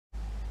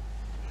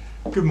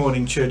Good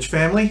morning, church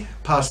family.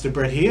 Pastor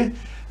Brett here,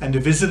 and to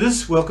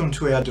visitors, welcome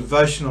to our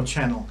devotional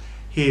channel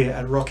here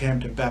at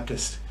Rockhampton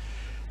Baptist.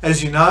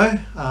 As you know,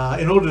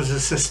 in order to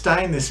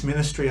sustain this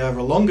ministry over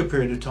a longer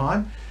period of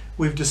time,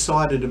 we've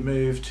decided to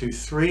move to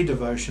 3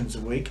 devotions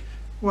a week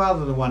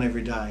rather than 1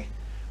 every day.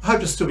 I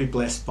hope to still be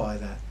blessed by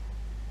that.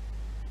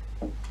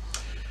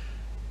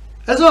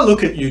 As I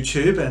look at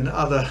YouTube and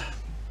other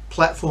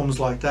platforms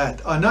like that,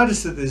 I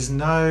notice that there's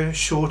no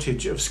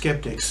shortage of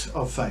skeptics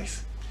of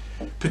faith,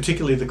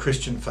 particularly the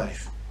Christian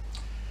faith.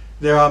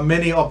 There are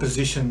many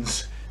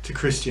oppositions to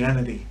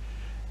Christianity.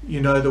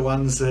 You know, the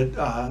ones that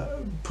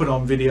put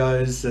on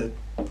videos that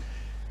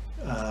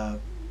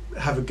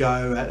have a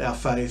go at our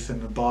faith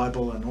and the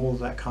Bible and all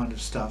that kind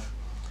of stuff.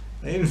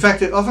 In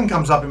fact, it often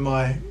comes up in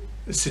my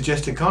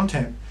suggested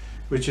content,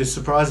 which is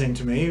surprising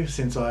to me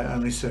since I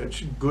only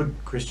search good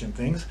Christian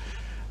things.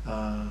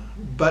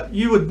 But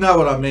you would know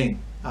what I mean.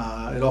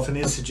 It often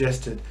is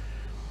suggested.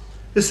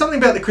 There's something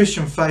about the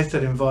Christian faith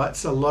that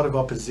invites a lot of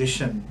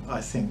opposition, I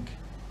think.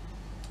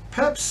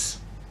 Perhaps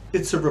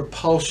it's a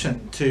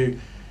repulsion to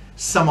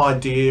some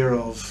idea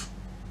of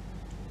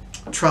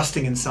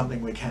trusting in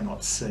something we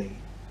cannot see.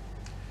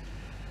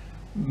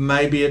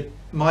 Maybe it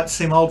might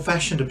seem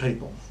old-fashioned to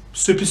people,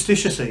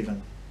 superstitious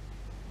even,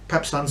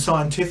 perhaps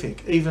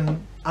unscientific,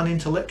 even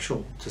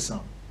unintellectual to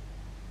some.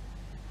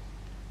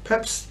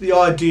 Perhaps the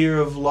idea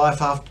of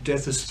life after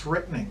death is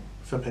threatening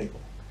for people.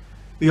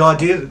 The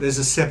idea that there's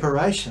a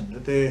separation,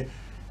 that there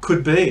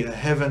could be a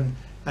heaven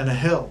and a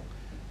hell.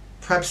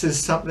 Perhaps there's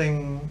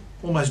something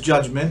almost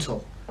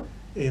judgmental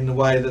in the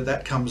way that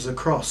that comes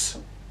across.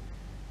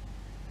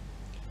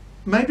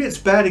 Maybe it's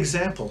bad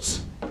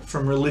examples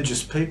from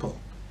religious people,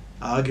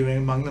 arguing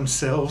among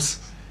themselves,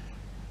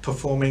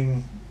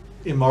 performing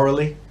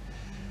immorally.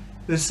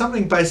 There's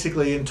something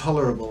basically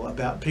intolerable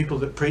about people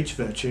that preach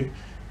virtue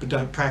but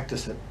don't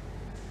practice it.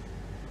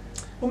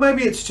 Or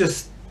maybe it's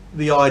just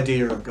the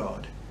idea of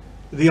God,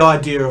 the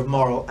idea of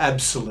moral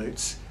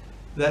absolutes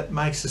that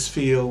makes us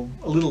feel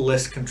a little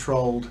less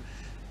controlled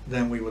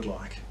than we would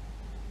like.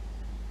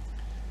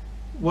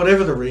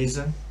 Whatever the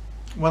reason,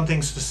 one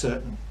thing's for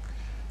certain.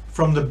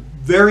 From the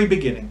very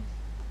beginning,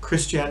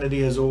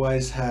 Christianity has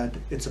always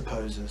had its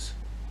opposers.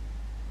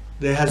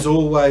 There has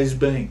always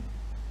been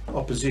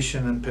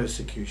opposition and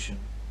persecution.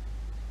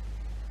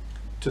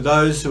 To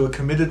those who are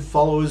committed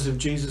followers of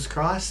Jesus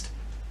Christ,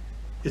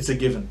 it's a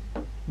given.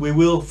 We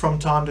will, from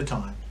time to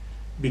time,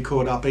 be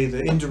caught up either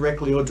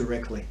indirectly or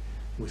directly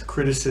with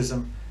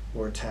criticism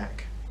or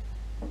attack.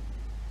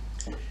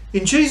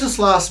 In Jesus'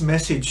 last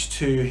message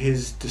to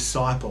his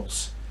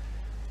disciples,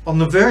 on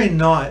the very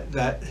night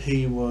that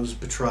he was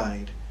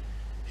betrayed,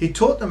 he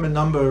taught them a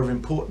number of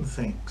important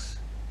things.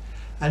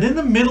 And in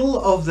the middle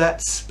of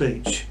that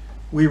speech,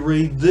 we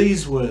read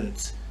these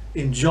words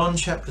in John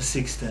chapter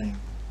 16,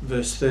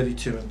 verse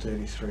 32 and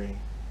 33.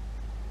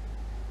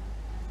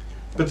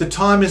 But the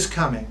time is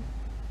coming,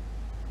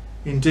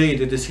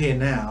 indeed it is here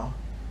now,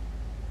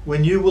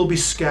 when you will be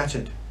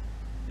scattered,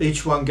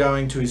 each one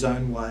going to his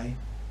own way,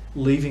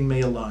 leaving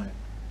me alone.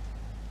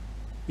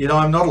 Yet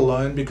I am not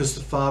alone, because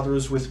the Father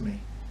is with me.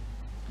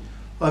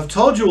 I've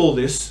told you all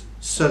this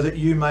so that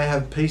you may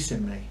have peace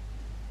in me.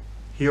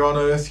 Here on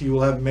earth you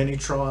will have many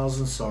trials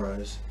and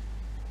sorrows,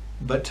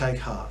 but take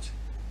heart,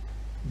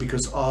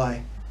 because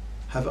I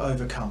have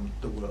overcome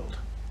the world.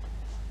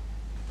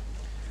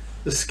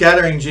 The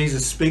scattering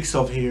Jesus speaks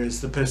of here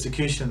is the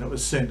persecution that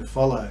was soon to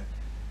follow.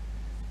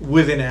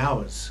 Within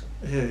hours,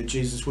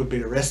 Jesus would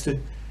be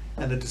arrested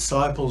and the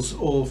disciples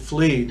all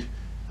fled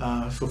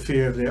for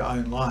fear of their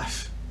own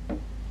life.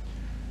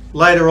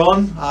 Later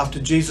on, after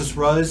Jesus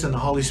rose and the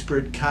Holy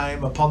Spirit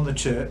came upon the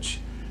church,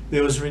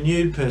 there was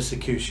renewed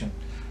persecution.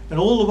 And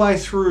all the way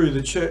through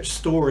the church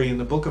story in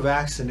the book of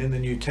Acts and in the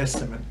New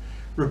Testament,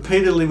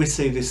 repeatedly we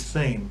see this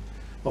theme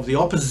of the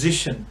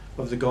opposition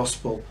of the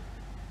gospel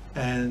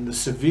and the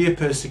severe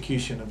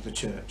persecution of the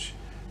church,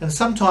 and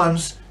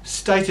sometimes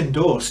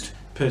state-endorsed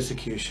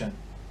persecution.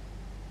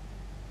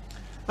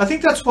 I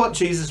think that's what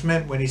Jesus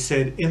meant when he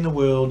said, in the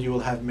world you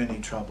will have many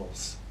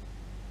troubles.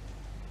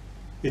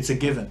 It's a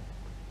given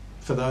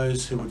for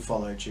those who would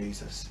follow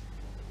Jesus.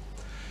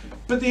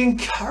 But the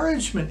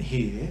encouragement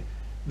here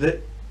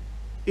that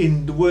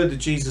in the word that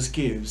Jesus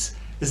gives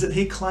is that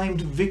he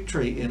claimed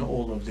victory in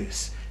all of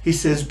this. He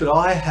says, but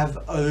I have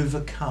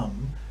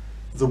overcome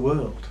the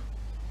world.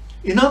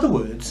 In other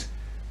words,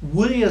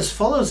 we as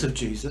followers of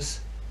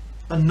Jesus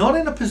are not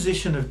in a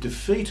position of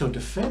defeat or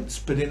defense,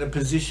 but in a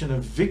position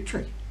of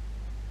victory.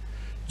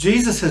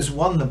 Jesus has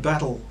won the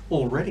battle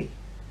already.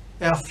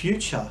 Our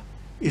future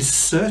is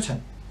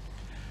certain.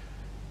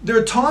 There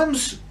are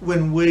times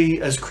when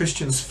we as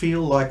Christians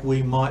feel like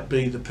we might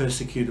be the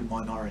persecuted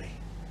minority,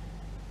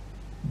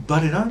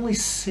 but it only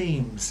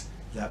seems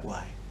that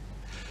way.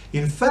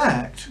 In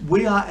fact,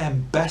 we are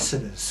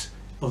ambassadors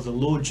of the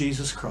Lord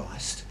Jesus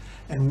Christ,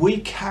 and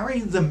we carry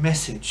the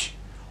message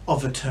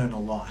of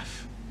eternal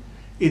life.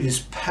 It is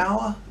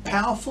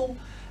powerful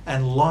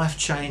and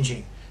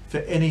life-changing for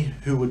any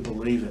who would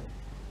believe it.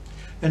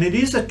 And it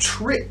is a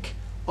trick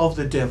of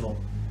the devil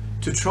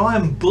to try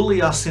and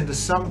bully us into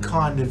some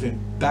kind of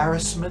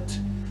embarrassment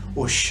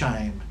or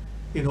shame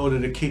in order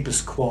to keep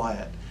us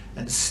quiet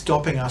and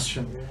stopping us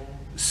from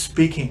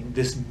speaking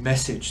this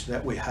message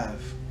that we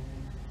have.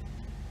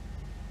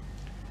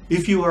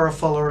 If you are a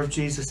follower of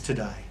Jesus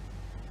today,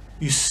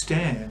 you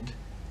stand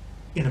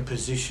in a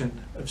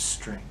position of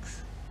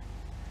strength,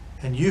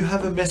 and you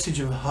have a message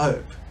of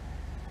hope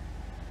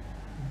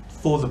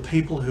for the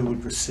people who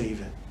would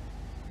receive it.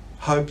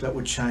 Hope that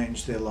would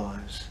change their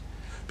lives.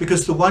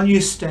 Because the one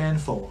you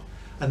stand for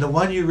and the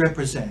one you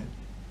represent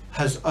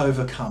has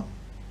overcome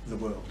the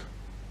world.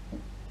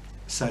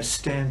 So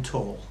stand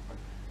tall,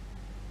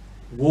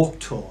 walk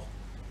tall,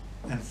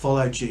 and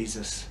follow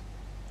Jesus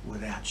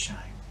without shame.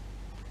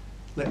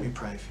 Let me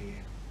pray for you.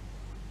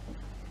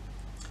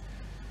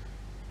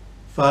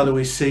 Father,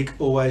 we seek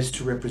always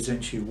to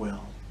represent you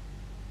well.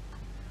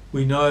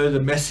 We know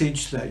the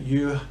message that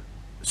you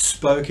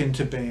spoke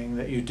into being,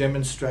 that you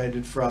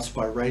demonstrated for us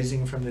by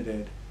raising from the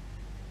dead.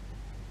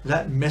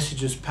 That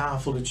message is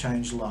powerful to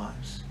change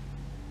lives.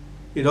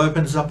 It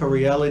opens up a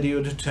reality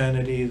of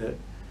eternity that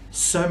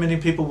so many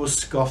people will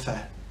scoff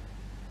at.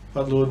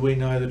 But Lord, we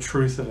know the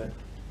truth of it.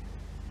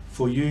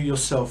 For you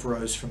yourself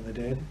rose from the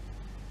dead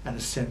and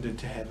ascended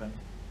to heaven,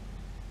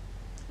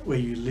 where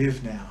you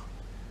live now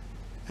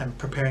and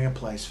preparing a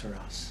place for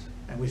us.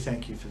 And we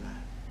thank you for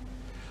that.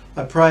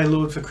 I pray,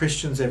 Lord, for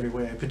Christians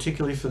everywhere,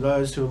 particularly for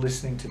those who are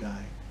listening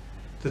today,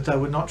 that they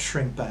would not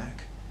shrink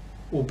back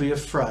or be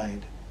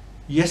afraid.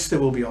 Yes, there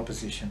will be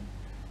opposition,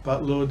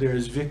 but Lord, there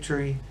is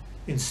victory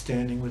in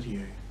standing with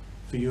you,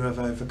 for you have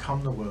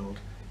overcome the world.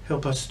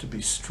 Help us to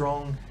be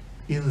strong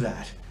in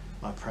that,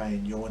 I pray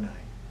in your name.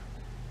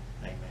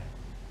 Amen.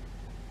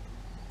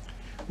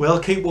 Well,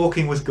 keep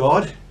walking with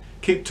God,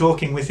 keep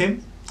talking with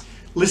him,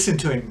 listen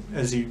to him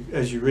as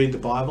you read the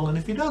Bible, and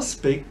if he does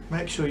speak,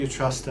 make sure you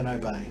trust and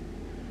obey.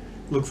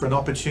 Look for an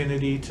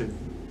opportunity to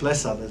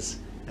bless others,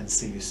 and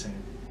see you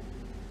soon.